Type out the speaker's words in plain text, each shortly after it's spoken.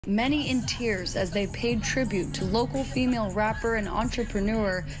Many in tears as they paid tribute to local female rapper and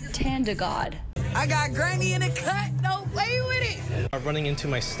entrepreneur Tan DaGod. I got Granny in the cut, don't play with it. Running into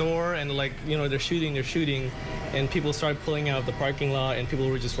my store and they're shooting, and people started pulling out of the parking lot and people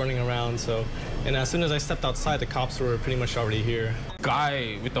were just running around. And as soon as I stepped outside, the cops were pretty much already here.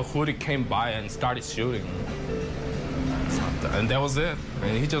 Guy with the hoodie came by and started shooting. And that was it.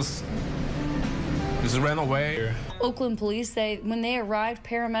 And he just ran away. Oakland police say when they arrived,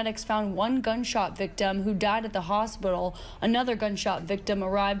 paramedics found one gunshot victim who died at the hospital. Another gunshot victim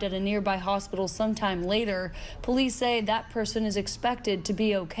arrived at a nearby hospital sometime later. Police say that person is expected to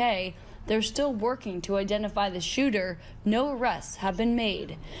be okay. They're still working to identify the shooter. No arrests have been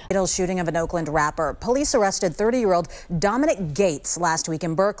made. Fatal shooting of an Oakland rapper. Police arrested 30-year-old Dominic Gates last week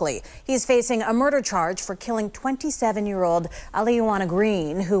in Berkeley. He's facing a murder charge for killing 27-year-old Alliauna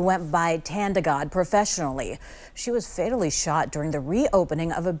Green, who went by Tan DaGod professionally. She was fatally shot during the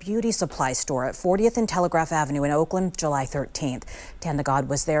reopening of a beauty supply store at 40th and Telegraph Avenue in Oakland, July 13th. Tan DaGod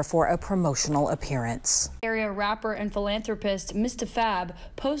was there for a promotional appearance. Area rapper and philanthropist Mr. Fab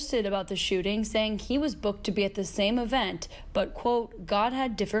posted about the shooting, saying he was booked to be at the same event, but, quote, God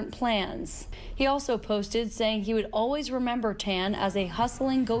had different plans. He also posted saying he would always remember Tan as a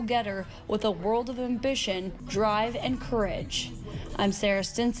hustling go-getter with a world of ambition, drive, and courage. I'm Sarah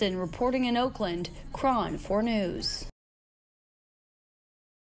Stinson reporting in Oakland, KRON 4 News.